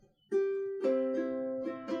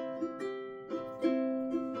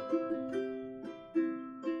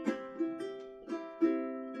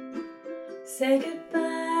Say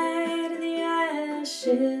goodbye to the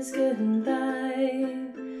ashes, goodbye,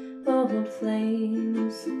 old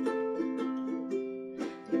flames.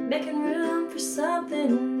 You're making room for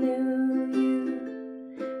something new, you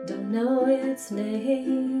don't know its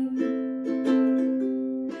name.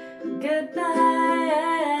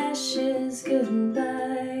 Goodbye, ashes,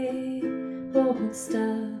 goodbye, old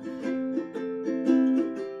stuff.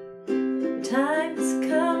 The time has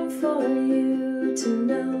come for you to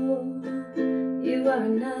know you are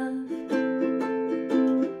enough.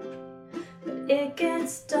 But it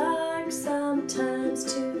gets dark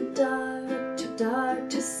sometimes, too dark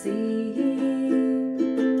to see.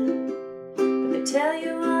 But they tell you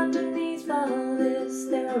underneath all this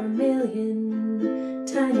there are a million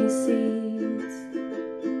tiny seeds,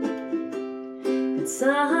 and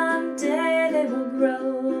someday they will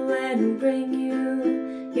grow and bring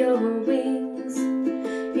you your wings.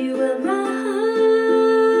 You will rise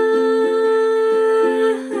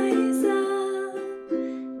up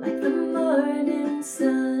like the morning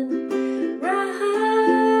sun. Rise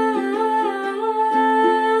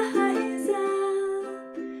up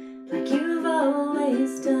like you've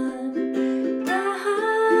always done. Rise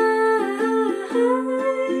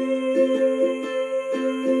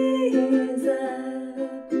up.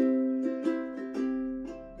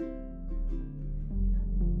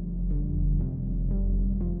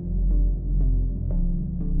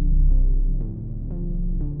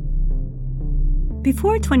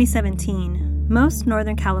 Before 2017, most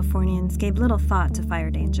Northern Californians gave little thought to fire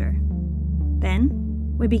danger. Then,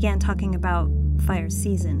 we began talking about fire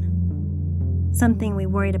season, something we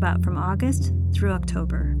worried about from August through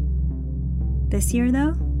October. This year,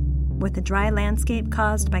 though, with the dry landscape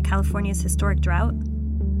caused by California's historic drought,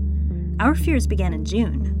 our fears began in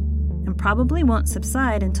June and probably won't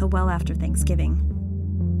subside until well after Thanksgiving.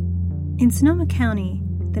 In Sonoma County,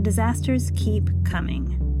 the disasters keep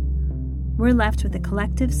coming. We're left with a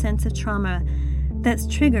collective sense of trauma that's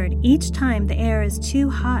triggered each time the air is too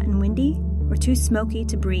hot and windy or too smoky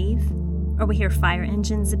to breathe, or we hear fire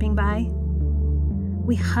engines zipping by.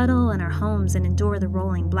 We huddle in our homes and endure the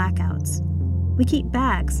rolling blackouts. We keep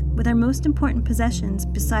bags with our most important possessions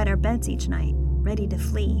beside our beds each night, ready to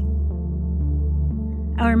flee.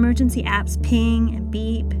 Our emergency apps ping and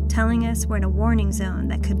beep, telling us we're in a warning zone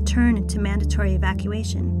that could turn into mandatory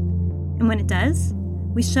evacuation. And when it does,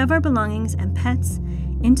 we shove our belongings and pets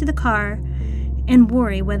into the car and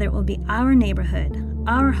worry whether it will be our neighborhood,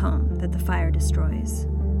 our home, that the fire destroys.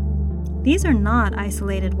 These are not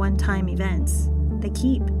isolated one-time events. They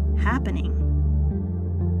keep happening.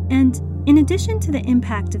 And in addition to the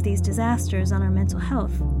impact of these disasters on our mental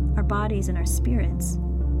health, our bodies, and our spirits,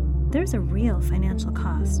 there's a real financial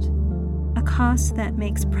cost. A cost that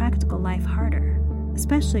makes practical life harder,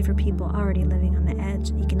 especially for people already living on the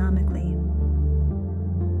edge economically.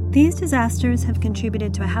 These disasters have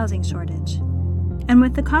contributed to a housing shortage, and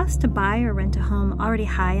with the cost to buy or rent a home already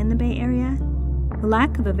high in the Bay Area, the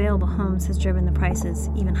lack of available homes has driven the prices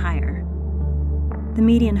even higher. The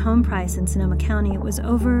median home price in Sonoma County was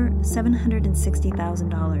over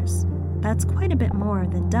 $760,000. That's quite a bit more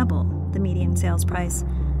than double the median sales price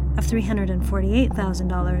of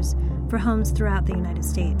 $348,000 for homes throughout the United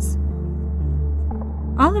States.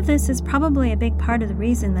 All of this is probably a big part of the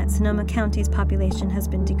reason that Sonoma County's population has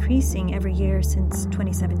been decreasing every year since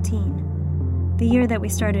 2017, the year that we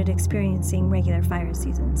started experiencing regular fire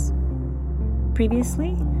seasons.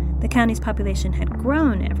 Previously, the county's population had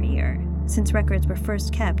grown every year since records were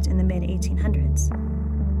first kept in the mid-1800s.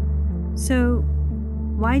 So,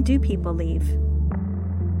 why do people leave?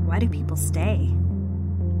 Why do people stay?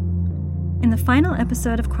 In the final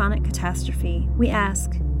episode of Chronic Catastrophe, we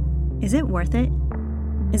ask, is it worth it?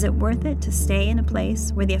 Is it worth it to stay in a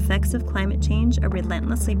place where the effects of climate change are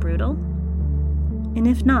relentlessly brutal? And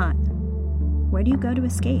if not, where do you go to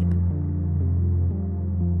escape?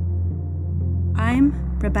 I'm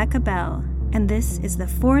Rebecca Bell, and this is the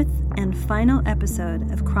fourth and final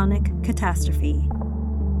episode of Chronic Catastrophe.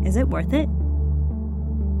 Is it worth it?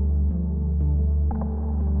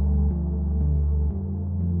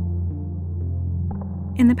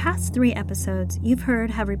 In the past 3 episodes, you've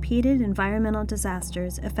heard how repeated environmental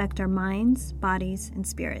disasters affect our minds, bodies, and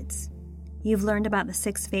spirits. You've learned about the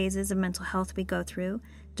 6 phases of mental health we go through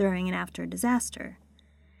during and after a disaster.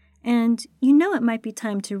 And you know it might be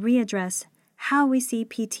time to readdress how we see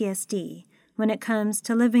PTSD when it comes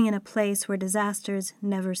to living in a place where disasters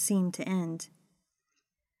never seem to end.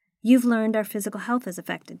 You've learned our physical health is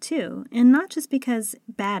affected too, and not just because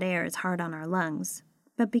bad air is hard on our lungs,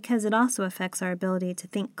 but because it also affects our ability to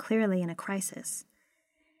think clearly in a crisis,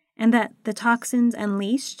 and that the toxins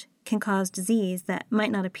unleashed can cause disease that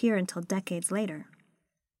might not appear until decades later.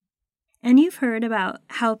 And you've heard about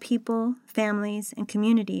how people, families, and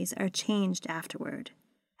communities are changed afterward,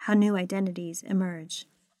 how new identities emerge.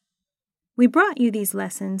 We brought you these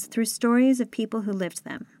lessons through stories of people who lived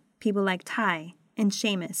them, people like Ty and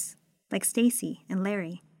Seamus, like Stacy and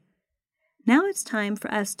Larry. Now it's time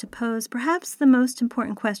for us to pose perhaps the most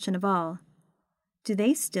important question of all. Do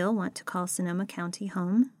they still want to call Sonoma County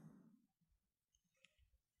home?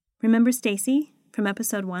 Remember Stacy from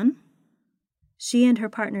episode 1? She and her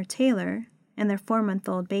partner Taylor and their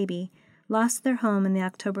 4-month-old baby lost their home in the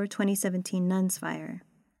October 2017 Nuns fire.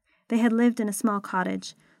 They had lived in a small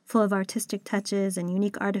cottage full of artistic touches and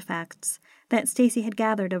unique artifacts that Stacy had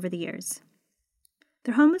gathered over the years.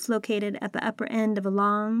 Their home was located at the upper end of a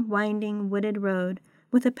long, winding, wooded road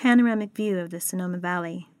with a panoramic view of the Sonoma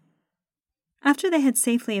Valley. After they had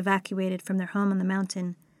safely evacuated from their home on the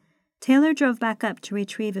mountain, Taylor drove back up to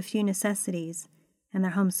retrieve a few necessities and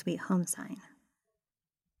their home sweet home sign.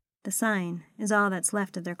 The sign is all that's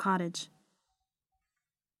left of their cottage.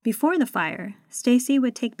 Before the fire, Stacy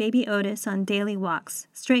would take baby Otis on daily walks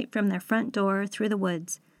straight from their front door through the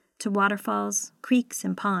woods to waterfalls, creeks,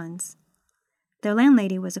 and ponds. Their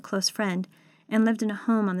landlady was a close friend and lived in a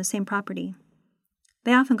home on the same property.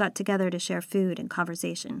 They often got together to share food and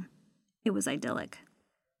conversation. It was idyllic.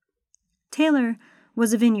 Taylor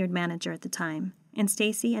was a vineyard manager at the time, and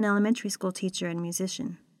Stacy an elementary school teacher and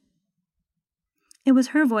musician. It was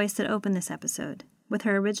her voice that opened this episode, with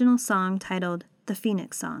her original song titled The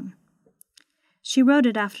Phoenix Song. She wrote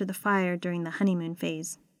it after the fire during the honeymoon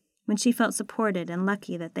phase, when she felt supported and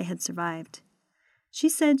lucky that they had survived. She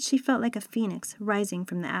said she felt like a phoenix rising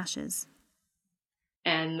from the ashes.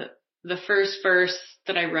 And the first verse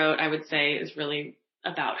that I wrote, I would say, is really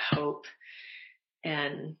about hope.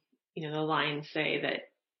 And, the lines say that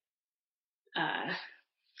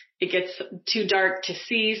it gets too dark to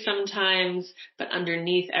see sometimes, but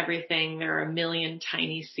underneath everything there are a million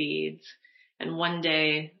tiny seeds. And one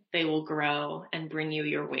day they will grow and bring you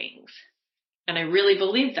your wings. And I really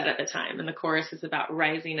believed that at the time. And the chorus is about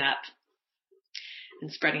rising up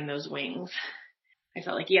and spreading those wings. I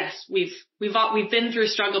felt like, yes, we've been through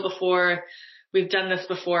struggle before. We've done this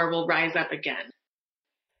before. We'll rise up again.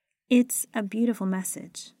 It's a beautiful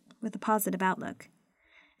message with a positive outlook.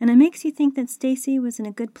 And it makes you think that Stacy was in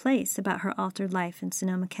a good place about her altered life in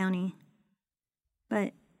Sonoma County.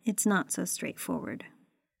 But it's not so straightforward.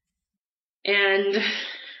 And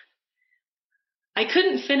I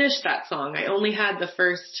couldn't finish that song. I only had the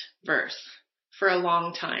first verse for a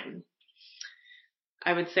long time.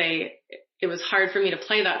 I would say it was hard for me to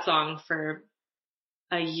play that song for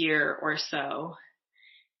a year or so.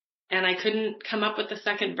 And I couldn't come up with the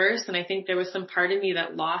second verse. And I think there was some part of me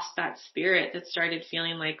that lost that spirit, that started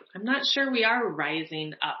feeling like, I'm not sure we are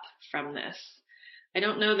rising up from this. I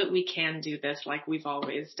don't know that we can do this like we've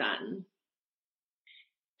always done.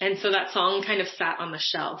 And so that song kind of sat on the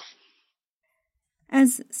shelf.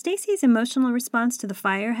 As Stacy's emotional response to the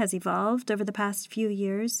fire has evolved over the past few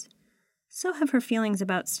years, so have her feelings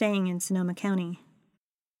about staying in Sonoma County.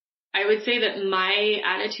 I would say that my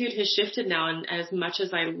attitude has shifted now, and as much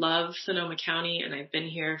as I love Sonoma County, and I've been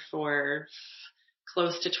here for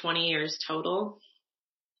close to 20 years total,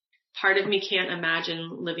 part of me can't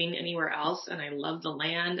imagine living anywhere else, and I love the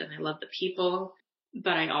land and I love the people,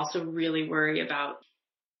 but I also really worry about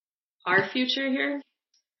our future here,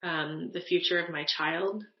 the future of my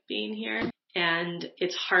child being here, and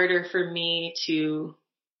it's harder for me to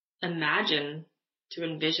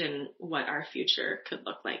envision what our future could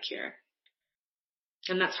look like here.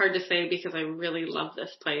 And that's hard to say because I really love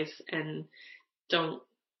this place and don't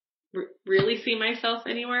really see myself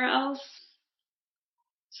anywhere else.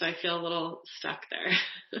 So I feel a little stuck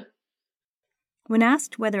there. When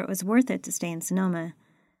asked whether it was worth it to stay in Sonoma,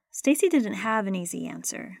 Stacy didn't have an easy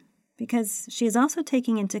answer because she is also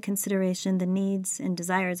taking into consideration the needs and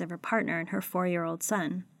desires of her partner and her 4-year-old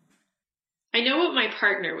son. I know what my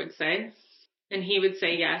partner would say. And he would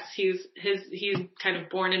say yes. He's kind of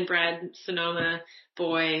born and bred Sonoma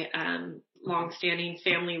boy, long-standing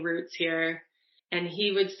family roots here. And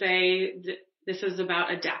he would say that this is about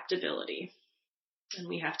adaptability. And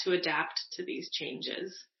we have to adapt to these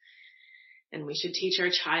changes. And we should teach our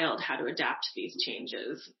child how to adapt to these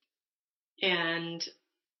changes. And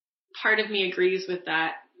part of me agrees with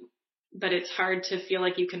that, but it's hard to feel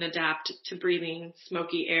like you can adapt to breathing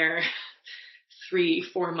smoky air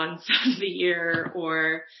 3-4 months of the year,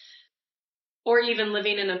 or even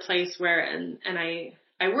living in a place where, and I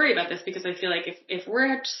worry about this because I feel like if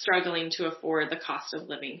we're struggling to afford the cost of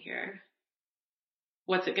living here,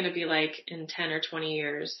 what's it going to be like in 10 or 20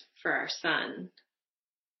 years for our son?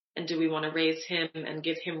 And do we want to raise him and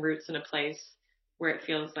give him roots in a place where it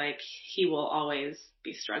feels like he will always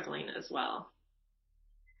be struggling as well?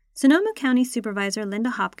 Sonoma County Supervisor Linda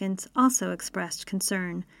Hopkins also expressed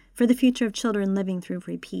concern for the future of children living through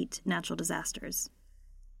repeat natural disasters.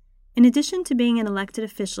 In addition to being an elected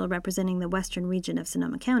official representing the western region of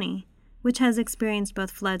Sonoma County, which has experienced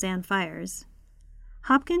both floods and fires,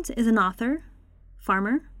 Hopkins is an author,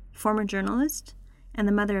 farmer, former journalist, and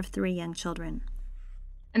the mother of 3 young children.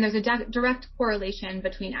 And there's a direct correlation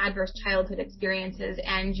between adverse childhood experiences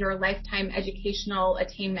and your lifetime educational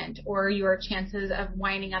attainment, or your chances of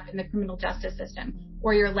winding up in the criminal justice system,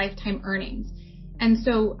 or your lifetime earnings. And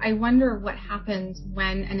so I wonder what happens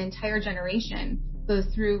when an entire generation goes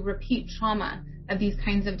through repeat trauma of these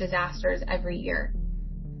kinds of disasters every year.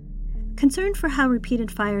 Concern for how repeated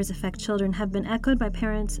fires affect children have been echoed by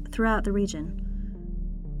parents throughout the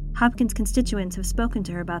region. Hopkins' constituents have spoken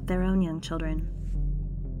to her about their own young children.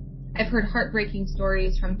 I've heard heartbreaking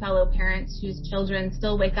stories from fellow parents whose children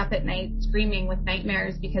still wake up at night screaming with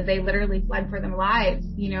nightmares because they literally fled for their lives,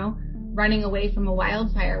 running away from a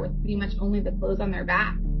wildfire with pretty much only the clothes on their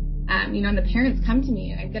back. And the parents come to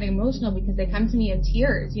me, and I'm getting emotional because they come to me in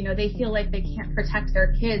tears. They feel like they can't protect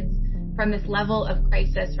their kids from this level of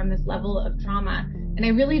crisis, from this level of trauma. And I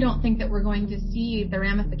really don't think that we're going to see the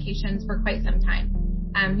ramifications for quite some time.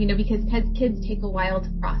 Because kids take a while to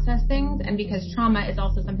process things, and because trauma is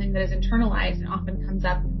also something that is internalized and often comes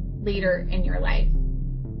up later in your life.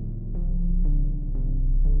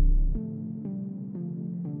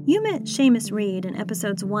 You met Seamus Reed in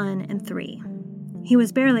episodes 1 and 3. He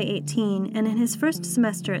was barely 18 and in his first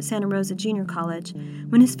semester at Santa Rosa Junior College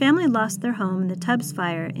when his family lost their home in the Tubbs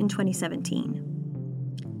Fire in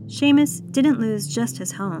 2017. Seamus didn't lose just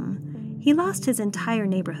his home. He lost his entire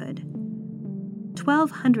neighborhood.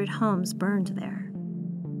 1,200 homes burned there.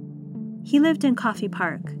 He lived in Coffey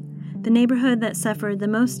Park, the neighborhood that suffered the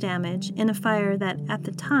most damage in a fire that, at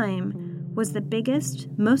the time, was the biggest,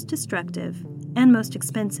 most destructive, and most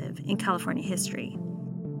expensive in California history.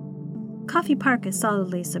 Coffey Park is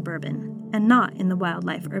solidly suburban, and not in the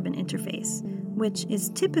wildlife-urban interface, which is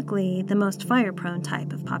typically the most fire-prone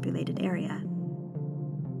type of populated area.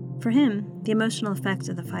 For him, the emotional effects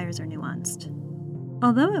of the fires are nuanced.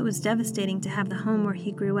 Although it was devastating to have the home where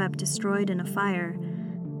he grew up destroyed in a fire,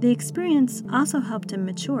 the experience also helped him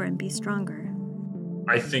mature and be stronger.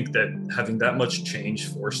 I think that having that much change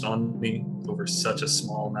forced on me over such a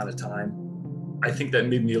small amount of time, I think that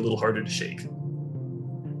made me a little harder to shake.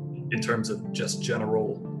 In terms of just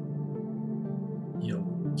general,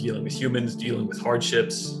 dealing with humans, dealing with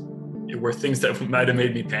hardships, were things that might have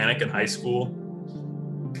made me panic in high school,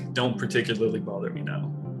 don't particularly bother me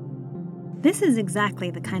now. This is exactly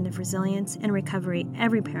the kind of resilience and recovery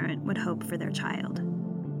every parent would hope for their child.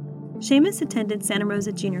 Seamus attended Santa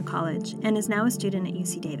Rosa Junior College and is now a student at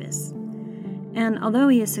UC Davis. And although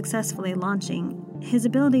he is successfully launching, his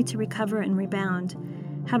ability to recover and rebound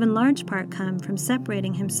have in large part come from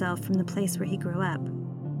separating himself from the place where he grew up,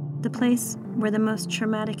 the place where the most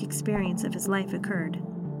traumatic experience of his life occurred.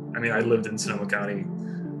 I lived in Sonoma County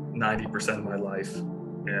 90% of my life,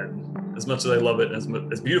 and as much as I love it, as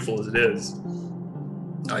beautiful as it is,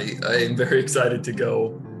 I am very excited to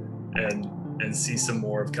go and see some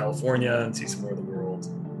more of California and see some more of the world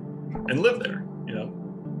and live there,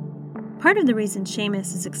 Part of the reason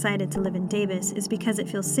Seamus is excited to live in Davis is because it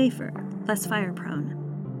feels safer, less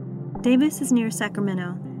fire-prone. Davis is near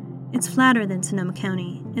Sacramento. It's flatter than Sonoma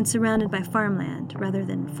County and surrounded by farmland rather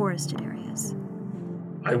than forested areas.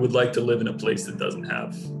 I would like to live in a place that doesn't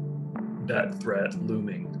have that threat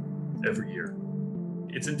looming every year.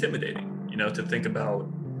 It's intimidating, to think about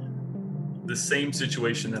the same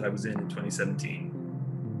situation that I was in 2017,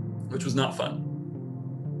 which was not fun.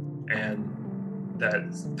 And that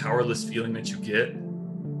powerless feeling that you get.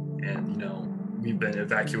 And, we've been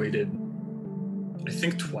evacuated, I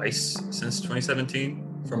think twice since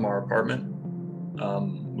 2017 from our apartment,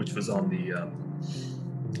 which was on the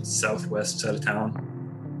southwest side of town.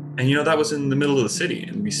 And, that was in the middle of the city,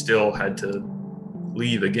 and we still had to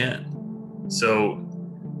leave again. So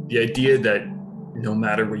the idea that no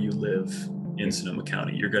matter where you live in Sonoma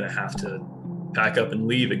County, you're going to have to pack up and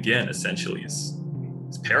leave again, essentially, is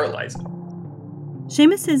paralyzing.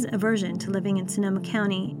 Seamus's aversion to living in Sonoma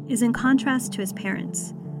County is in contrast to his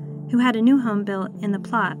parents, who had a new home built in the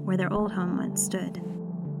plot where their old home once stood.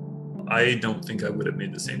 I don't think I would have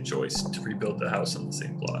made the same choice to rebuild the house on the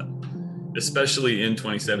same plot, especially in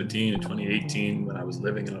 2017 and 2018 when I was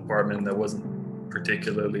living in an apartment that wasn't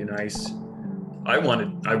particularly nice. I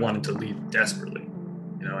wanted to leave desperately,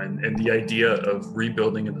 and the idea of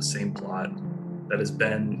rebuilding in the same plot that has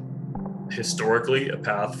been historically a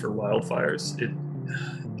path for wildfires,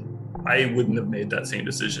 I wouldn't have made that same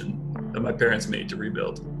decision that my parents made to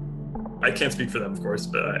rebuild. I can't speak for them, of course,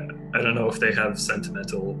 but I don't know if they have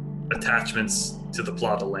sentimental attachments to the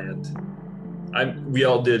plot of land. We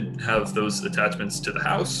all did have those attachments to the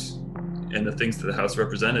house and the things that the house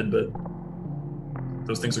represented, but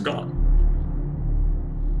those things are gone.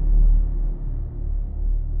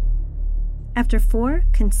 After 4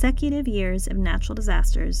 consecutive years of natural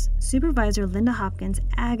disasters, Supervisor Linda Hopkins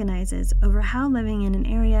agonizes over how living in an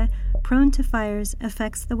area prone to fires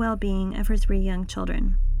affects the well-being of her 3 young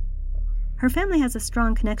children. Her family has a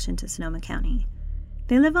strong connection to Sonoma County.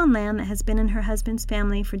 They live on land that has been in her husband's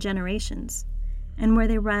family for generations, and where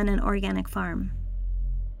they run an organic farm.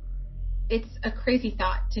 It's a crazy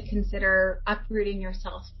thought to consider uprooting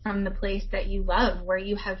yourself from the place that you love, where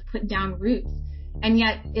you have put down roots. And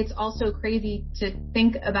yet it's also crazy to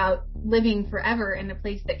think about living forever in a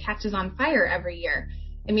place that catches on fire every year.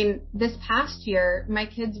 I mean, this past year, my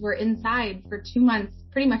kids were inside for 2 months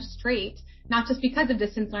pretty much straight, not just because of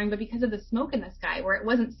distance learning, but because of the smoke in the sky, where it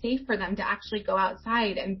wasn't safe for them to actually go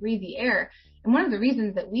outside and breathe the air. And one of the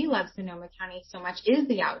reasons that we love Sonoma County so much is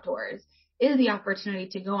the outdoors, is the opportunity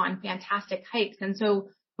to go on fantastic hikes. And so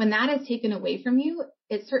when that is taken away from you,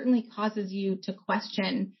 it certainly causes you to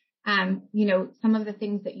question some of the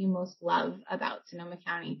things that you most love about Sonoma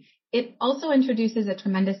County. It also introduces a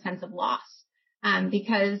tremendous sense of loss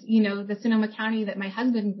because, the Sonoma County that my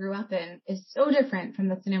husband grew up in is so different from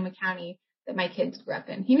the Sonoma County that my kids grew up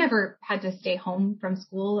in. He never had to stay home from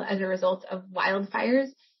school as a result of wildfires.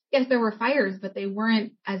 Yes, there were fires, but they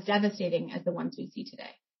weren't as devastating as the ones we see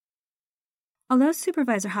today. Although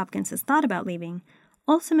Supervisor Hopkins has thought about leaving,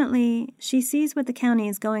 ultimately, she sees what the county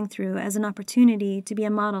is going through as an opportunity to be a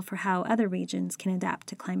model for how other regions can adapt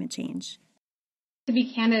to climate change. To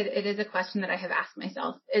be candid, it is a question that I have asked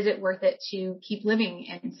myself. Is it worth it to keep living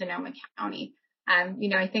in Sonoma County?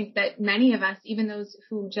 I think that many of us, even those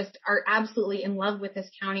who just are absolutely in love with this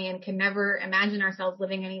county and can never imagine ourselves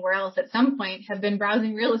living anywhere else, at some point have been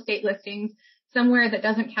browsing real estate listings somewhere that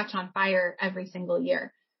doesn't catch on fire every single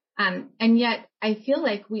year. And yet I feel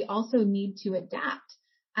like we also need to adapt.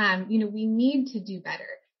 We need to do better.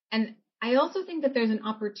 And I also think that there's an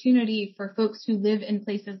opportunity for folks who live in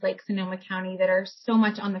places like Sonoma County that are so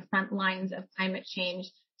much on the front lines of climate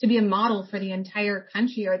change to be a model for the entire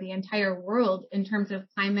country or the entire world in terms of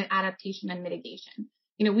climate adaptation and mitigation.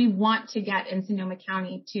 We want to get in Sonoma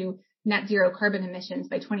County to net zero carbon emissions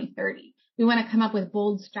by 2030. We want to come up with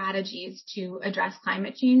bold strategies to address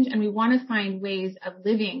climate change, and we want to find ways of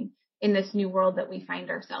living in this new world that we find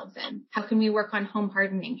ourselves in. How can we work on home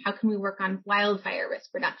hardening? How can we work on wildfire risk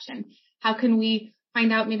reduction? How can we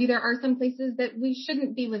find out maybe there are some places that we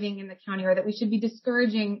shouldn't be living in the county or that we should be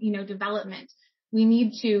discouraging, development? We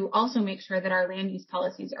need to also make sure that our land use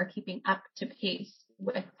policies are keeping up to pace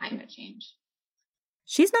with climate change.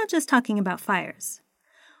 She's not just talking about fires.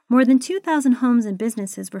 More than 2,000 homes and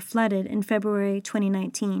businesses were flooded in February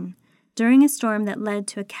 2019 during a storm that led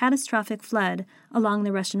to a catastrophic flood along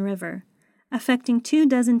the Russian River, affecting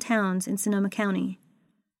 24 towns in Sonoma County.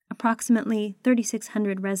 Approximately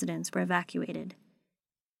 3,600 residents were evacuated.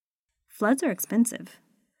 Floods are expensive.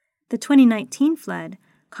 The 2019 flood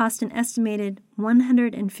cost an estimated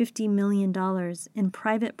 $150 million in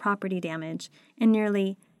private property damage and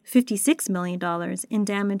nearly $56 million in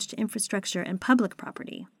damage to infrastructure and public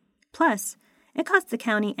property. Plus, it cost the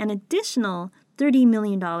county an additional $30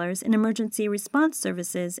 million in emergency response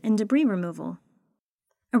services and debris removal.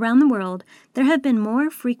 Around the world, there have been more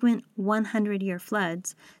frequent 100-year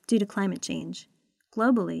floods due to climate change.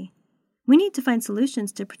 Globally, we need to find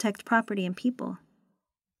solutions to protect property and people.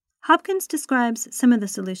 Hopkins describes some of the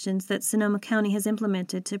solutions that Sonoma County has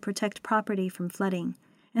implemented to protect property from flooding,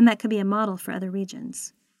 and that could be a model for other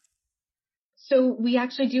regions. So we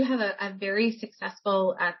actually do have a very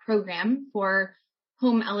successful program for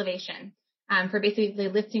home elevation, for basically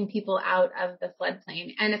lifting people out of the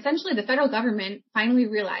floodplain. And essentially the federal government finally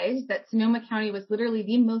realized that Sonoma County was literally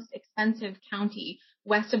the most expensive county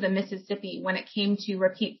west of the Mississippi when it came to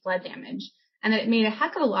repeat flood damage, and that it made a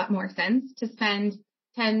heck of a lot more sense to spend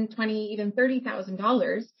 $10,000, $20,000, even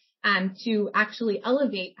 $30,000 to actually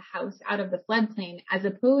elevate a house out of the floodplain, as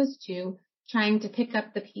opposed to trying to pick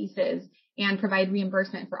up the pieces and provide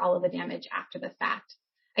reimbursement for all of the damage after the fact.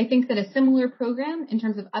 I think that a similar program in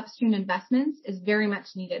terms of upstream investments is very much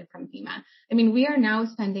needed from FEMA. I mean, we are now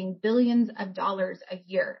spending billions of dollars a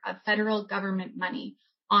year of federal government money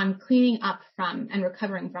on cleaning up from and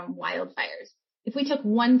recovering from wildfires. If we took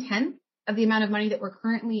 1/10 of the amount of money that we're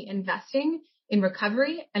currently investing in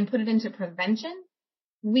recovery and put it into prevention,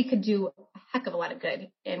 we could do a heck of a lot of good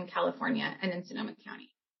in California and in Sonoma County.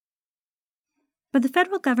 But the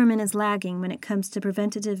federal government is lagging when it comes to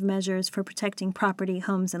preventative measures for protecting property,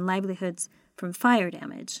 homes, and livelihoods from fire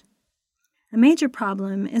damage. A major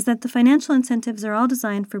problem is that the financial incentives are all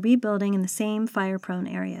designed for rebuilding in the same fire-prone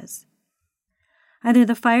areas. Either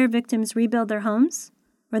the fire victims rebuild their homes,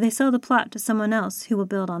 or they sell the plot to someone else who will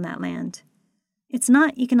build on that land. It's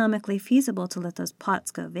not economically feasible to let those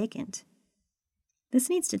plots go vacant. This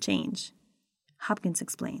needs to change, Hopkins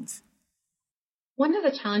explains. One of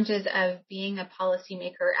the challenges of being a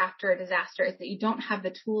policymaker after a disaster is that you don't have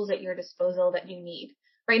the tools at your disposal that you need.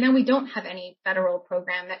 Right now, we don't have any federal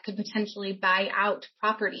program that could potentially buy out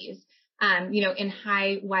properties, in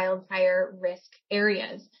high wildfire risk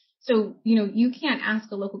areas. So, you can't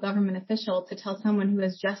ask a local government official to tell someone who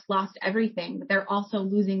has just lost everything that they're also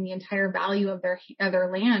losing the entire value of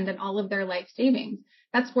their land and all of their life savings.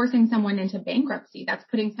 That's forcing someone into bankruptcy. That's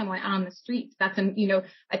putting someone out on the streets. That's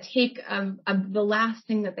a take of the last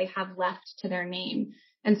thing that they have left to their name.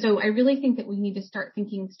 And so I really think that we need to start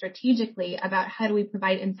thinking strategically about how do we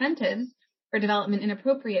provide incentives for development in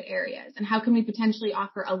appropriate areas, and how can we potentially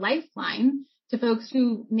offer a lifeline to folks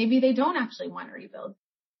who maybe they don't actually want to rebuild.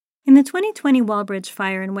 In the 2020 Walbridge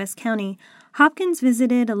fire in West County, Hopkins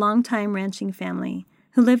visited a longtime ranching family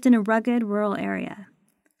who lived in a rugged rural area.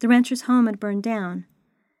 The rancher's home had burned down.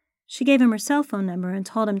 She gave him her cell phone number and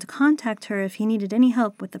told him to contact her if he needed any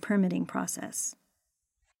help with the permitting process.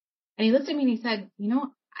 And he looked at me and he said,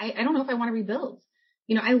 I don't know if I want to rebuild.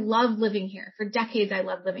 I love living here. For decades, I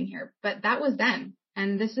loved living here. But that was then,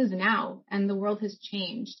 and this is now, and the world has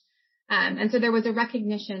changed. And so there was a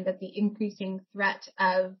recognition that the increasing threat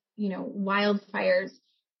of, wildfires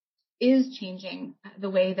is changing the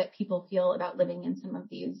way that people feel about living in some of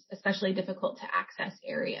these, especially difficult to access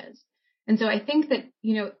areas. And so I think that,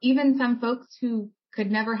 even some folks who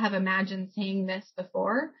could never have imagined saying this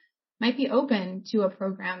before might be open to a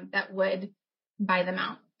program that would buy them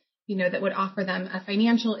out, that would offer them a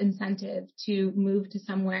financial incentive to move to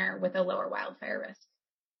somewhere with a lower wildfire risk.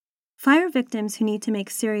 Fire victims who need to make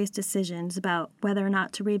serious decisions about whether or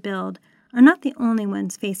not to rebuild are not the only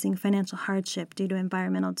ones facing financial hardship due to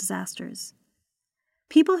environmental disasters.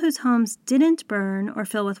 People whose homes didn't burn or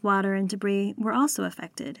fill with water and debris were also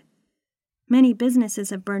affected. Many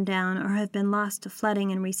businesses have burned down or have been lost to flooding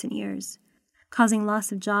in recent years, causing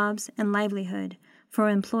loss of jobs and livelihood for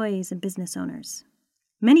employees and business owners.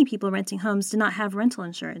 Many people renting homes did not have rental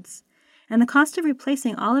insurance, and the cost of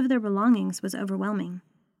replacing all of their belongings was overwhelming.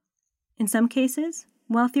 In some cases,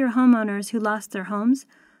 wealthier homeowners who lost their homes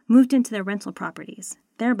moved into their rental properties,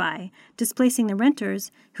 thereby displacing the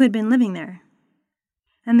renters who had been living there.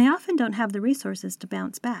 And they often don't have the resources to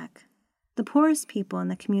bounce back. The poorest people in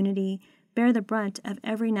the community bear the brunt of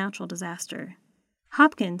every natural disaster.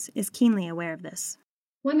 Hopkins is keenly aware of this.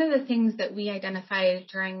 One of the things that we identified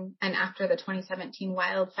during and after the 2017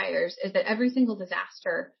 wildfires is that every single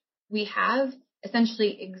disaster we have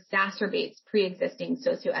essentially exacerbates pre-existing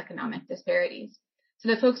socioeconomic disparities. So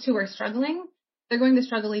the folks who are struggling, they're going to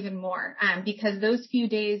struggle even more because those few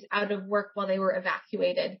days out of work while they were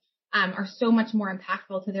evacuated are so much more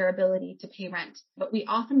impactful to their ability to pay rent. But we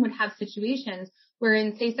often would have situations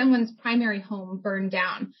wherein, say, someone's primary home burned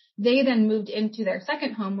down. They then moved into their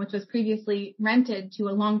second home, which was previously rented to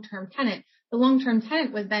a long-term tenant. The long-term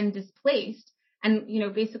tenant was then displaced and,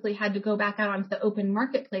 basically had to go back out onto the open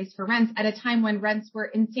marketplace for rents at a time when rents were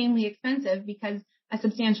insanely expensive because a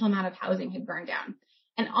substantial amount of housing had burned down.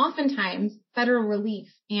 And oftentimes, federal relief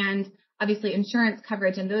and obviously insurance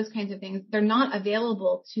coverage and those kinds of things, they're not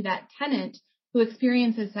available to that tenant who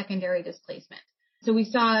experiences secondary displacement. So we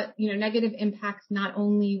saw, negative impacts not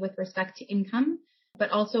only with respect to income,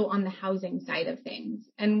 but also on the housing side of things.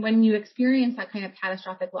 And when you experience that kind of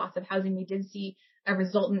catastrophic loss of housing, we did see a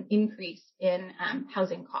resultant increase in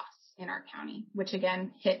housing costs in our county, which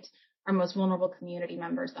again hit our most vulnerable community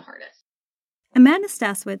members the hardest. Amanda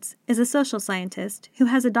Staswitz is a social scientist who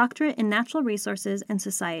has a doctorate in natural resources and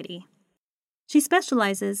society. She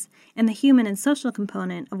specializes in the human and social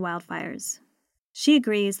component of wildfires. She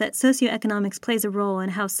agrees that socioeconomics plays a role in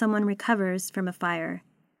how someone recovers from a fire.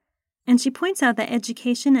 And she points out that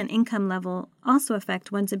education and income level also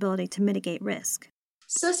affect one's ability to mitigate risk.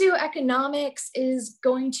 Socioeconomics is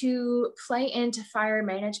going to play into fire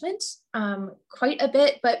management quite a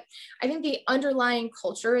bit, but I think the underlying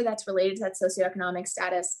culture that's related to that socioeconomic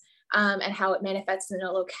status and how it manifests in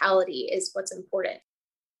a locality is what's important.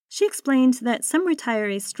 She explained that some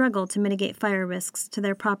retirees struggle to mitigate fire risks to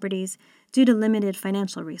their properties due to limited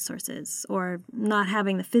financial resources or not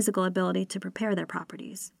having the physical ability to prepare their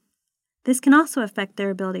properties. This can also affect their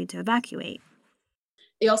ability to evacuate.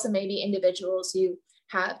 They also may be individuals who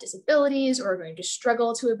have disabilities or are going to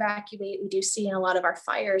struggle to evacuate. We do see in a lot of our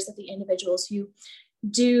fires that the individuals who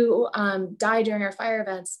do die during our fire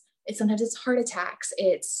events, sometimes it's heart attacks,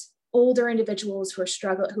 it's older individuals who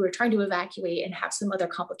are trying to evacuate and have some other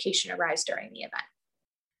complication arise during the event.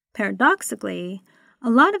 Paradoxically, a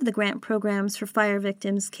lot of the grant programs for fire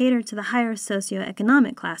victims cater to the higher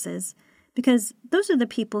socioeconomic classes because those are the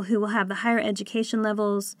people who will have the higher education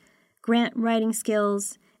levels, grant writing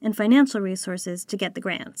skills, and financial resources to get the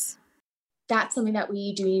grants. That's something that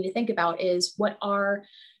we do need to think about is what are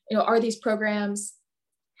these programs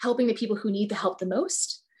helping the people who need the help the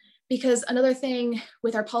most? Because another thing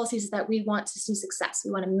with our policies is that we want to see success. We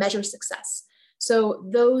want to measure success. So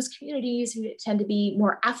those communities who tend to be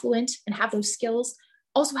more affluent and have those skills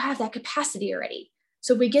also have that capacity already.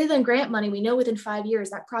 So if we give them grant money, we know within 5 years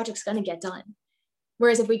that project's going to get done.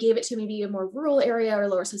 Whereas if we gave it to maybe a more rural area or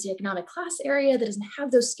lower socioeconomic class area that doesn't have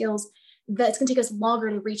those skills, that's going to take us longer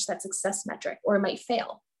to reach that success metric, or it might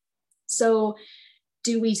fail. So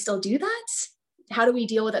do we still do that? How do we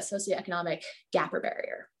deal with that socioeconomic gap or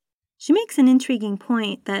barrier? She makes an intriguing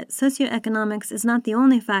point that socioeconomics is not the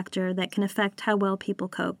only factor that can affect how well people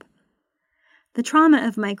cope. The trauma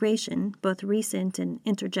of migration, both recent and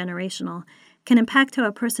intergenerational, can impact how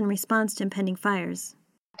a person responds to impending fires.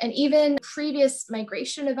 And even previous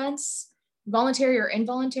migration events, voluntary or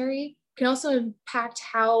involuntary, can also impact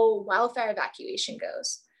how wildfire evacuation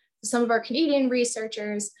goes. Some of our Canadian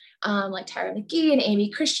researchers, like Tyra McGee and Amy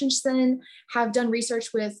Christensen, have done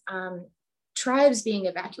research with tribes being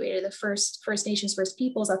evacuated, the First Nations, First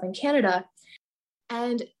Peoples up in Canada.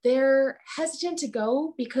 And they're hesitant to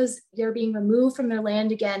go because they're being removed from their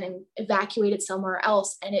land again and evacuated somewhere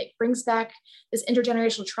else. And it brings back this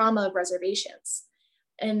intergenerational trauma of reservations.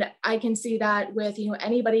 And I can see that with,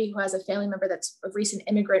 anybody who has a family member that's a recent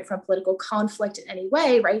immigrant from political conflict in any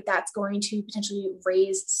way, right? That's going to potentially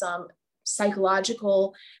raise some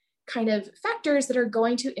psychological kind of factors that are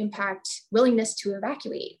going to impact willingness to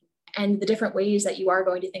evacuate and the different ways that you are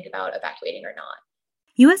going to think about evacuating or not.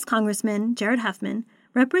 U.S. Congressman Jared Huffman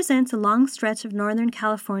represents a long stretch of Northern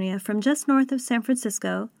California from just north of San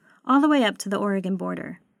Francisco all the way up to the Oregon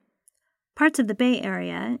border. Parts of the Bay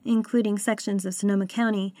Area, including sections of Sonoma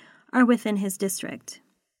County, are within his district.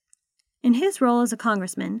 In his role as a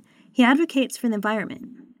congressman, he advocates for the environment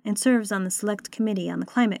and serves on the Select Committee on the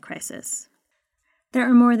Climate Crisis. There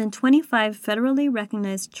are more than 25 federally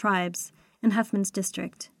recognized tribes in Huffman's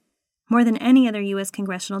district, more than any other U.S.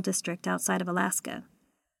 congressional district outside of Alaska.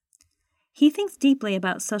 He thinks deeply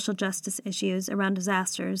about social justice issues around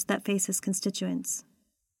disasters that face his constituents.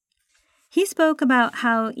 He spoke about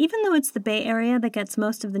how, even though it's the Bay Area that gets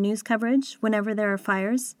most of the news coverage whenever there are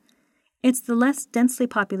fires, it's the less densely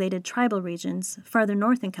populated tribal regions farther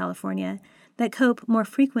north in California that cope more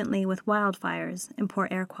frequently with wildfires and poor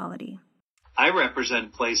air quality. I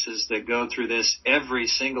represent places that go through this every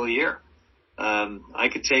single year. I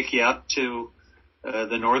could take you up to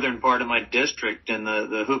the northern part of my district in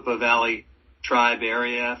the Hoopa Valley tribe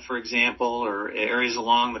area, for example, or areas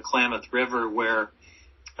along the Klamath River where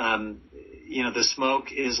the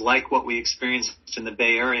smoke is like what we experienced in the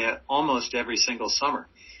Bay Area almost every single summer.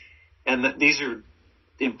 And these are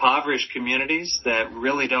impoverished communities that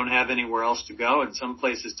really don't have anywhere else to go. And some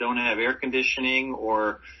places don't have air conditioning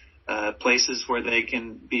or places where they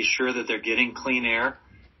can be sure that they're getting clean air.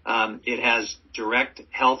 It has direct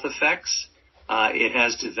health effects. It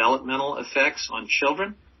has developmental effects on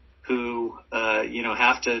children who,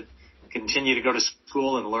 have to continue to go to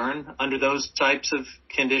school and learn under those types of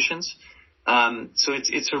conditions. So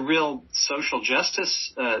it's a real social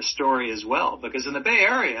justice story as well, because in the Bay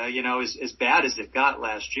Area, as bad as it got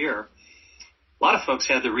last year, a lot of folks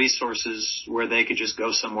had the resources where they could just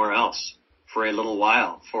go somewhere else for a little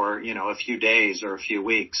while, for, a few days or a few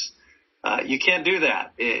weeks. You can't do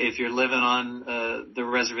that if you're living on the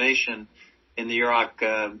reservation in the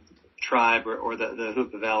Yurok tribe or the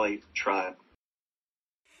Hoopa Valley tribe.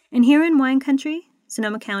 And here in wine country,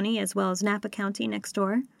 Sonoma County as well as Napa County next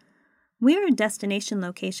door, we are a destination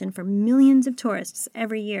location for millions of tourists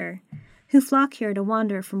every year who flock here to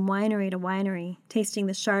wander from winery to winery, tasting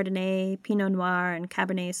the Chardonnay, Pinot Noir, and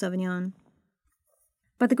Cabernet Sauvignon.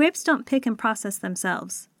 But the grapes don't pick and process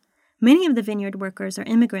themselves. Many of the vineyard workers are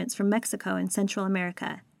immigrants from Mexico and Central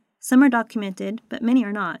America. Some are documented, but many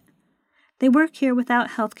are not. They work here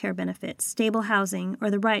without health care benefits, stable housing,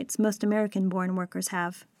 or the rights most American-born workers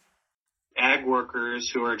have. Ag workers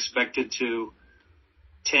who are expected to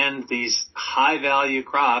tend these high-value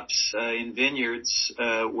crops in vineyards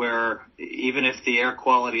where even if the air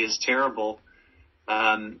quality is terrible,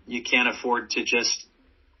 you can't afford to just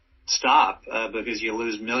stop because you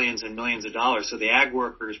lose millions and millions of dollars. So the ag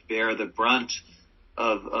workers bear the brunt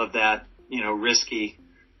of that, risky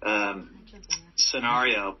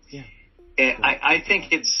scenario. Yeah. I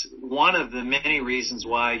think it's one of the many reasons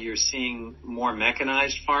why you're seeing more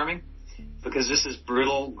mechanized farming, because this is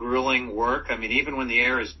brutal, grueling work. I mean, even when the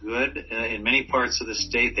air is good, in many parts of the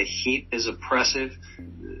state, the heat is oppressive.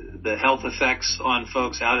 The health effects on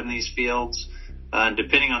folks out in these fields,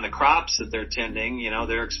 depending on the crops that they're tending,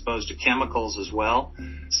 they're exposed to chemicals as well.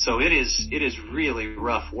 So it is really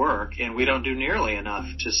rough work, and we don't do nearly enough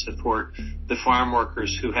to support the farm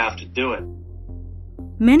workers who have to do it.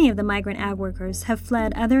 Many of the migrant ag workers have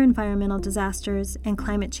fled other environmental disasters and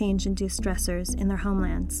climate change-induced stressors in their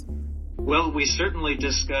homelands. Well, we certainly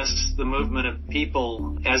discuss the movement of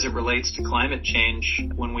people as it relates to climate change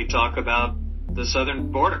when we talk about the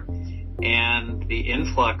southern border and the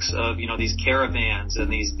influx of, these caravans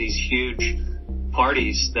and these huge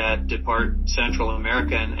parties that depart Central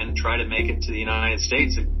America and try to make it to the United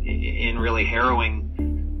States in really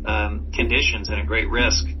harrowing conditions and at great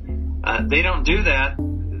risk. They don't do that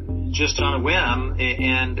just on a whim,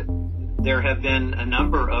 and there have been a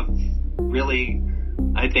number of really,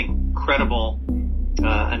 I think, credible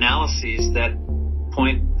analyses that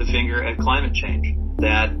point the finger at climate change,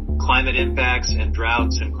 that climate impacts and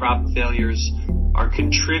droughts and crop failures are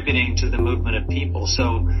contributing to the movement of people.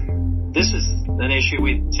 So this is an issue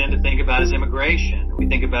we tend to think about as immigration. We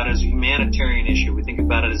think about it as a humanitarian issue. We think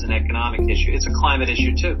about it as an economic issue. It's a climate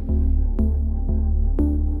issue too.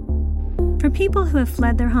 For people who have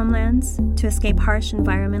fled their homelands to escape harsh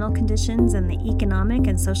environmental conditions and the economic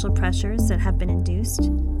and social pressures that have been induced,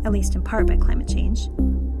 at least in part by climate change,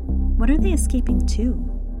 what are they escaping to?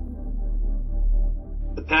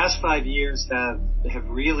 The past 5 years have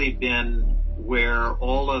really been where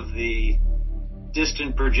all of the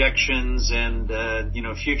distant projections and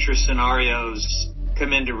future scenarios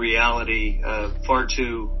come into reality far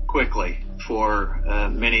too quickly for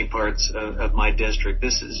many parts of my district.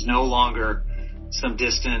 This is no longer some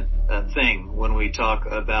distant thing when we talk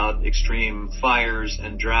about extreme fires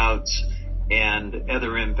and droughts and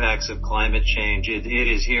other impacts of climate change. It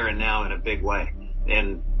is here and now in a big way.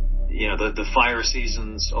 And the fire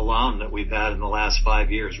seasons alone that we've had in the last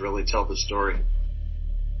 5 years really tell the story.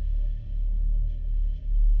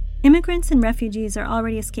 Immigrants and refugees are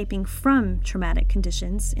already escaping from traumatic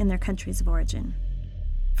conditions in their countries of origin.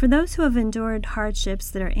 For those who have endured hardships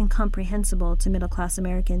that are incomprehensible to middle-class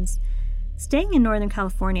Americans, staying in Northern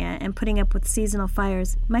California and putting up with seasonal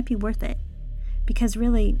fires might be worth it. Because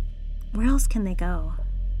really, where else can they go?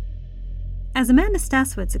 As Amanda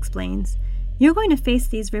Staswitz explains, you're going to face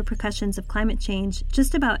these repercussions of climate change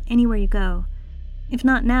just about anywhere you go. If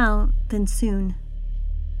not now, then soon.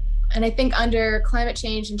 And I think under climate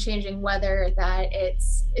change and changing weather that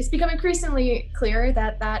it's become increasingly clear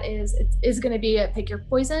that is going to be a pick your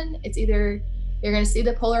poison. It's either you're going to see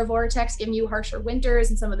the polar vortex giving you harsher winters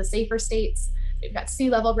in some of the safer states. We've got sea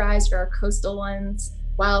level rise for our coastal ones,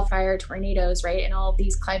 wildfire, tornadoes, right? And all of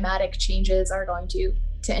these climatic changes are going to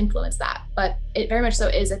influence that. But it very much so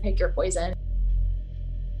is a pick your poison.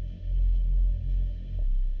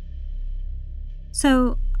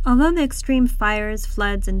 So, although the extreme fires,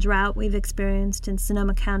 floods, and drought we've experienced in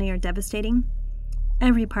Sonoma County are devastating,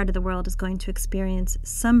 every part of the world is going to experience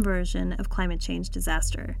some version of climate change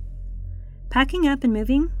disaster. Packing up and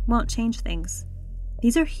moving won't change things.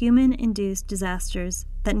 These are human-induced disasters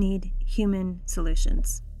that need human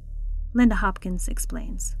solutions. Linda Hopkins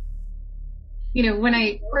explains. When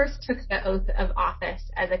I first took the oath of office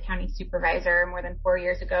as a county supervisor more than 4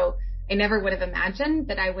 years ago, I never would have imagined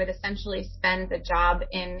that I would essentially spend the job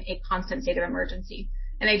in a constant state of emergency.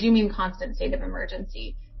 And I do mean constant state of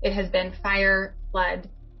emergency. It has been fire, flood,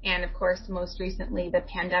 and of course, most recently, the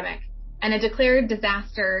pandemic. And a declared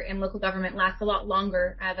disaster in local government lasts a lot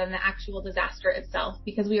longer than the actual disaster itself,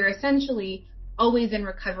 because we are essentially always in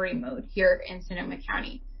recovery mode here in Sonoma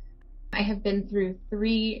County. I have been through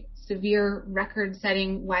 3 severe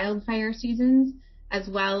record-setting wildfire seasons, as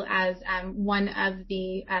well as one of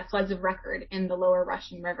the floods of record in the lower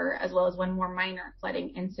Russian River, as well as one more minor flooding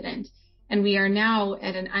incident. And we are now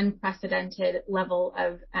at an unprecedented level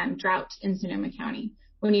of drought in Sonoma County.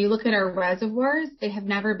 When you look at our reservoirs, they have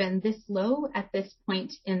never been this low at this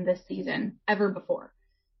point in this season, ever before.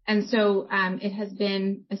 And so it has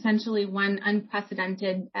been essentially one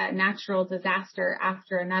unprecedented natural disaster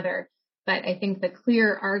after another. But I think the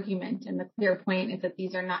clear argument and the clear point is that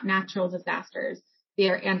these are not natural disasters. They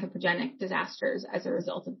are anthropogenic disasters as a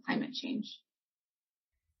result of climate change.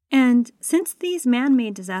 And since these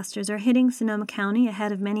man-made disasters are hitting Sonoma County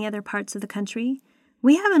ahead of many other parts of the country,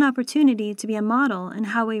 We have an opportunity to be a model in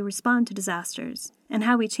how we respond to disasters and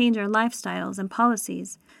how we change our lifestyles and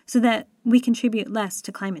policies so that we contribute less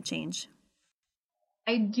to climate change.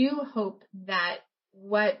 I do hope that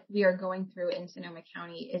what we are going through in Sonoma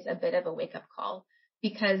County is a bit of a wake-up call,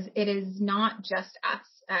 because it is not just us.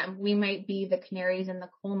 We might be the canaries in the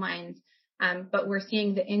coal mines, but we're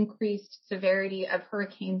seeing the increased severity of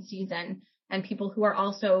hurricane season and people who are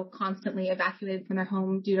also constantly evacuated from their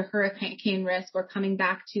home due to hurricane risk or coming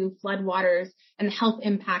back to floodwaters and the health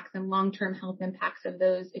impacts and long-term health impacts of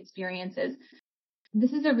those experiences.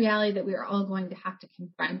 This is a reality that we are all going to have to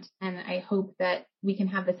confront, and I hope that we can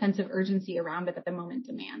have the sense of urgency around it that the moment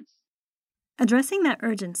demands. Addressing that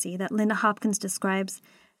urgency that Linda Hopkins describes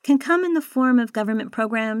can come in the form of government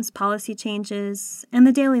programs, policy changes, and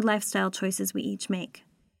the daily lifestyle choices we each make.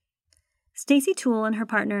 Stacy Toole and her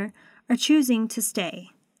partner are choosing to stay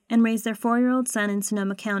and raise their 4-year-old son in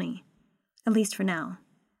Sonoma County, at least for now.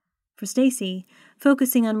 For Stacy,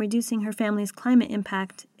 focusing on reducing her family's climate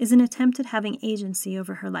impact is an attempt at having agency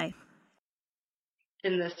over her life.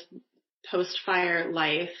 In this post-fire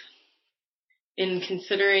life, in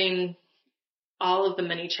considering all of the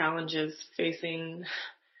many challenges facing,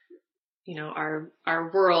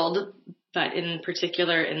 our world, but in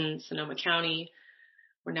particular in Sonoma County,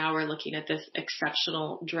 where we're looking at this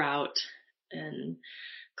exceptional drought and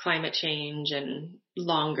climate change and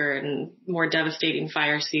longer and more devastating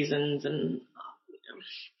fire seasons. And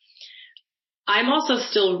I'm also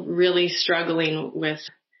still really struggling with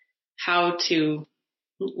how to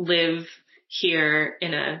live here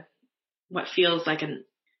in what feels like a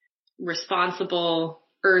responsible,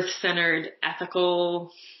 earth-centered,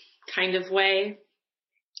 ethical kind of way.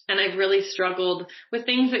 And I've really struggled with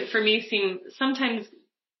things that for me seem sometimes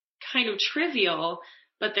kind of trivial,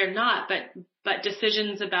 but they're not, but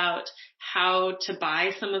decisions about how to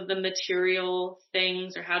buy some of the material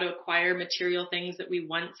things or how to acquire material things that we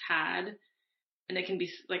once had. And it can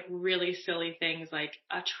be like really silly things like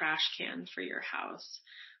a trash can for your house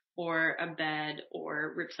or a bed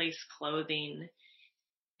or replace clothing.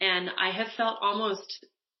 And I have felt almost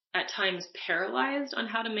at times paralyzed on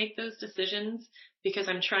how to make those decisions because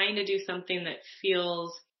I'm trying to do something that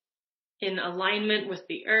feels in alignment with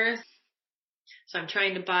the earth. So I'm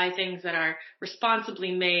trying to buy things that are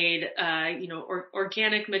responsibly made,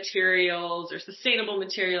 organic materials or sustainable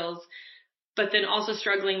materials, but then also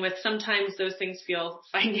struggling with sometimes those things feel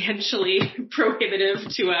financially prohibitive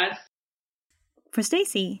to us. For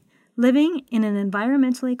Stacy, living in an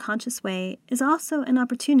environmentally conscious way is also an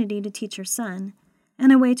opportunity to teach her son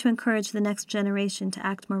and a way to encourage the next generation to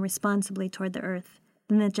act more responsibly toward the earth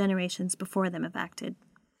than the generations before them have acted.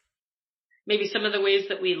 Maybe some of the ways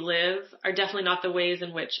that we live are definitely not the ways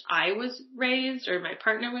in which I was raised or my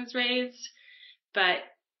partner was raised, but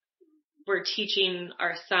we're teaching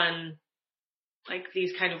our son like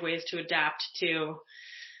these kind of ways to adapt to.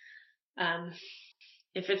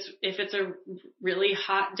 If it's a really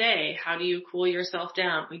hot day, how do you cool yourself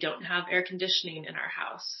down? We don't have air conditioning in our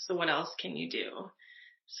house, so what else can you do?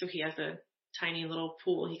 So he has a tiny little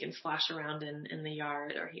pool he can splash around in the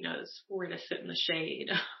yard, or he knows where to sit in the shade.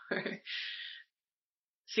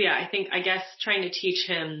 So yeah, I guess trying to teach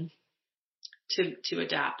him to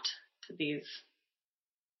adapt to these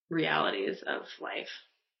realities of life.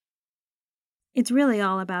 It's really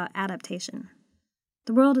all about adaptation.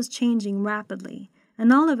 The world is changing rapidly,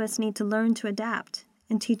 and all of us need to learn to adapt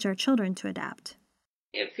and teach our children to adapt.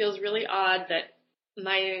 It feels really odd that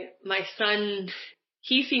my son,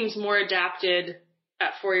 he seems more adapted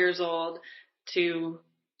at 4 years old to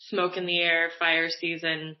smoke in the air, fire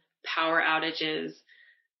season, power outages.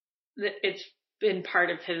 It's been part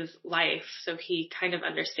of his life, so he kind of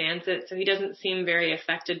understands it. So he doesn't seem very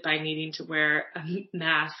affected by needing to wear a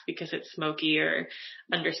mask because it's smoky or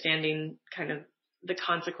understanding kind of the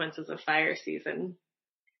consequences of fire season.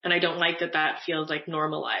 And I don't like that feels like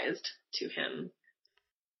normalized to him.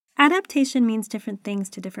 Adaptation means different things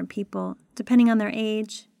to different people, depending on their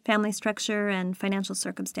age, family structure, and financial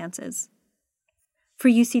circumstances. For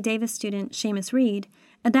UC Davis student Seamus Reed,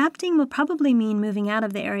 adapting will probably mean moving out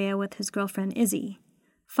of the area with his girlfriend Izzy,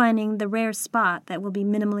 finding the rare spot that will be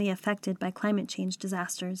minimally affected by climate change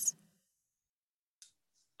disasters.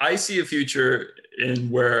 I see a future in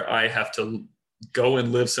where I have to go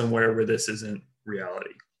and live somewhere where this isn't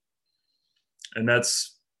reality. And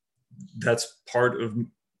that's part of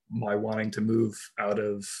my wanting to move out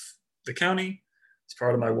of the county. It's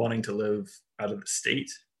part of my wanting to live out of the state.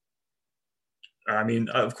 I mean,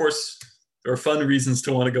 of course, there are fun reasons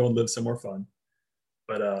to want to go and live somewhere fun,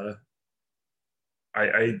 but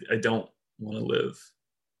I don't want to live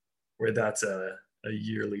where that's a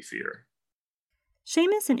yearly fear.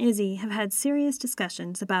 Seamus and Izzy have had serious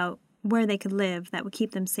discussions about where they could live that would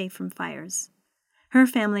keep them safe from fires. Her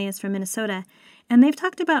family is from Minnesota, and they've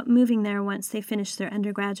talked about moving there once they finish their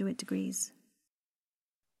undergraduate degrees.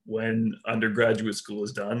 When undergraduate school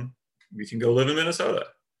is done, we can go live in Minnesota.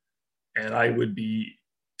 And I would be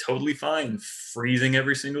totally fine freezing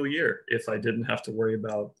every single year if I didn't have to worry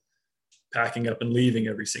about packing up and leaving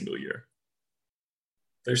every single year.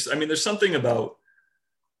 There's something about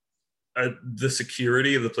the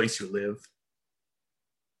security of the place you live.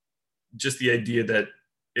 Just the idea that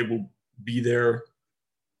it will be there,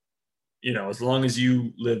 as long as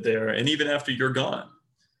you live there and even after you're gone.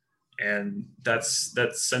 And that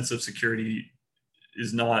sense of security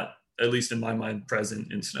is not, at least in my mind,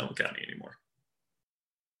 present in Sonoma County anymore.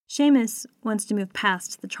 Seamus wants to move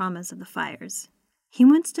past the traumas of the fires. He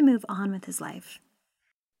wants to move on with his life.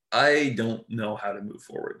 I don't know how to move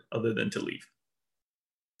forward other than to leave.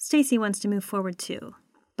 Stacy wants to move forward too,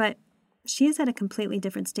 but she is at a completely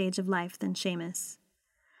different stage of life than Seamus.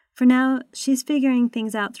 For now, she's figuring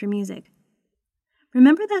things out through music.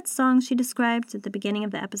 Remember that song she described at the beginning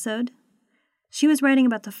of the episode? She was writing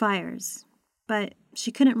about the fires, but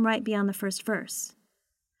she couldn't write beyond the first verse.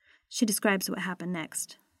 She describes what happened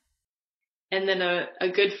next. And then a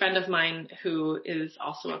good friend of mine who is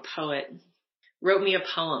also a poet wrote me a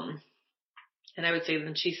poem. And I would say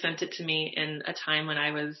that she sent it to me in a time when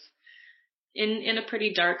I was in a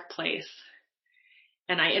pretty dark place.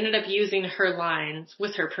 And I ended up using her lines,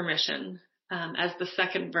 with her permission, as the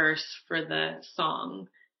second verse for the song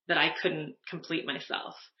that I couldn't complete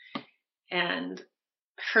myself. And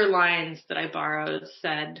her lines that I borrowed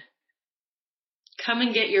said, "Come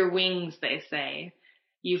and get your wings, they say.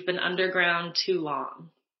 You've been underground too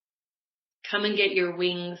long. Come and get your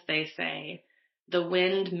wings, they say. The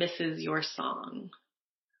wind misses your song.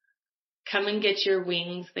 Come and get your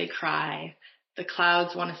wings, they cry. The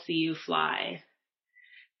clouds want to see you fly.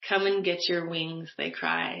 Come and get your wings, they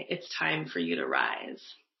cry. It's time for you to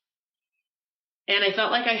rise." And I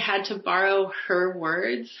felt like I had to borrow her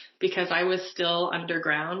words because I was still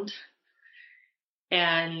underground.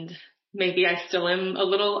 And maybe I still am a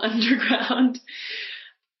little underground.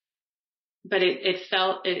 But it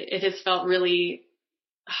has felt really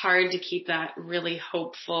hard to keep that really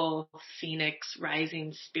hopeful phoenix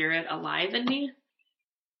rising spirit alive in me.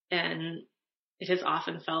 And it has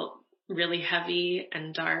often felt really heavy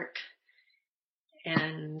and dark.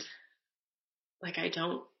 And like I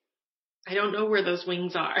don't know where those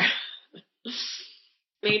wings are.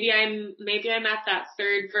 Maybe I'm at that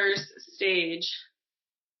third verse stage,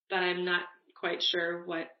 but I'm not quite sure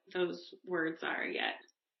what those words are yet.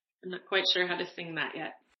 I'm not quite sure how to sing that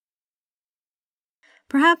yet.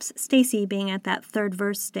 Perhaps Stacy being at that third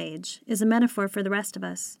verse stage is a metaphor for the rest of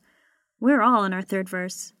us. We're all in our third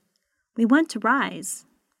verse. We want to rise,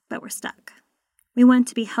 but we're stuck. We want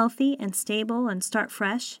to be healthy and stable and start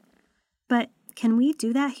fresh. But can we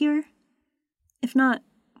do that here? If not,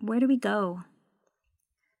 where do we go?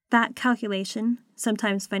 That calculation,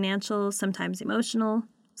 sometimes financial, sometimes emotional,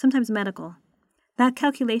 sometimes medical, that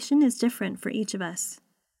calculation is different for each of us.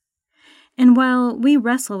 And while we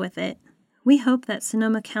wrestle with it, we hope that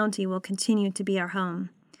Sonoma County will continue to be our home,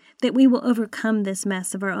 that we will overcome this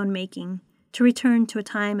mess of our own making to return to a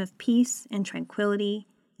time of peace and tranquility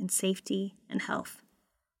and safety and health.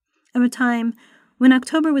 Of a time when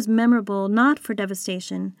October was memorable not for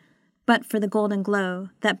devastation, but for the golden glow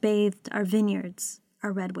that bathed our vineyards,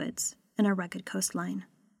 our redwoods, and our rugged coastline.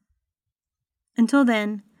 Until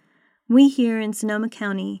then, we here in Sonoma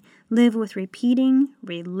County live with repeating,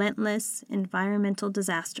 relentless environmental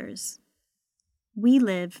disasters. We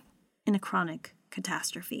live in a chronic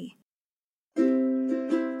catastrophe. Come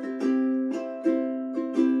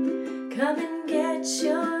and get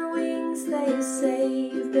your wings, they say.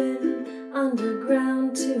 You've been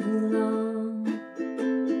underground too long.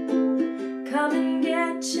 Come and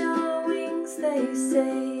get your wings, they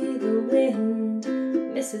say. The wind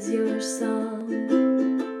misses your song.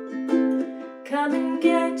 Come and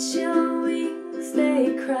get your wings,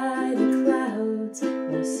 they cry. The clouds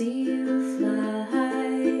will see you fly.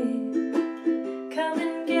 Come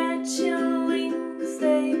and get your wings,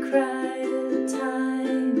 they cry. The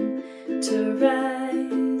time to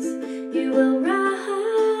rise, you will rise.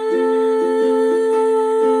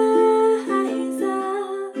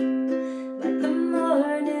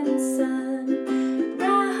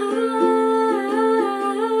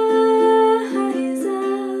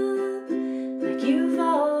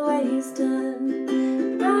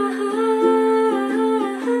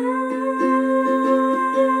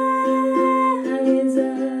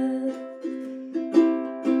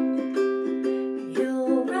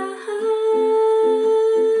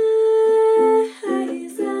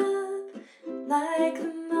 like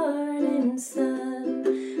the morning sun.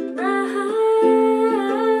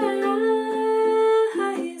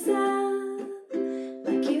 Rise up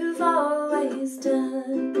like you've always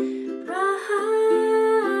done. Rise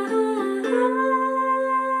up.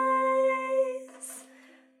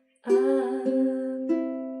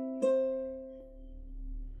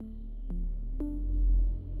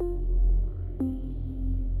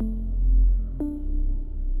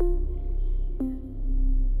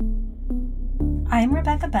 I'm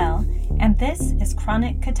Rebecca Bell, and this is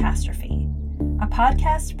Chronic Catastrophe, a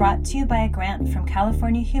podcast brought to you by a grant from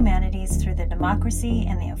California Humanities through the Democracy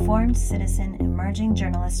and the Informed Citizen Emerging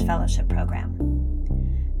Journalist Fellowship Program.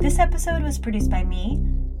 This episode was produced by me,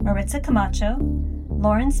 Maritza Camacho,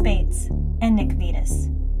 Lauren Spates, and Nick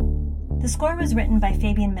Vitas. The score was written by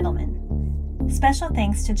Fabian Middleman. Special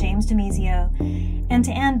thanks to James DeMizio and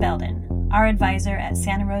to Ann Belden, our advisor at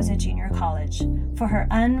Santa Rosa Junior College, for her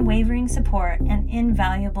unwavering support and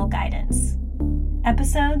invaluable guidance.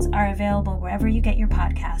 Episodes are available wherever you get your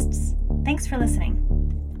podcasts. Thanks for listening.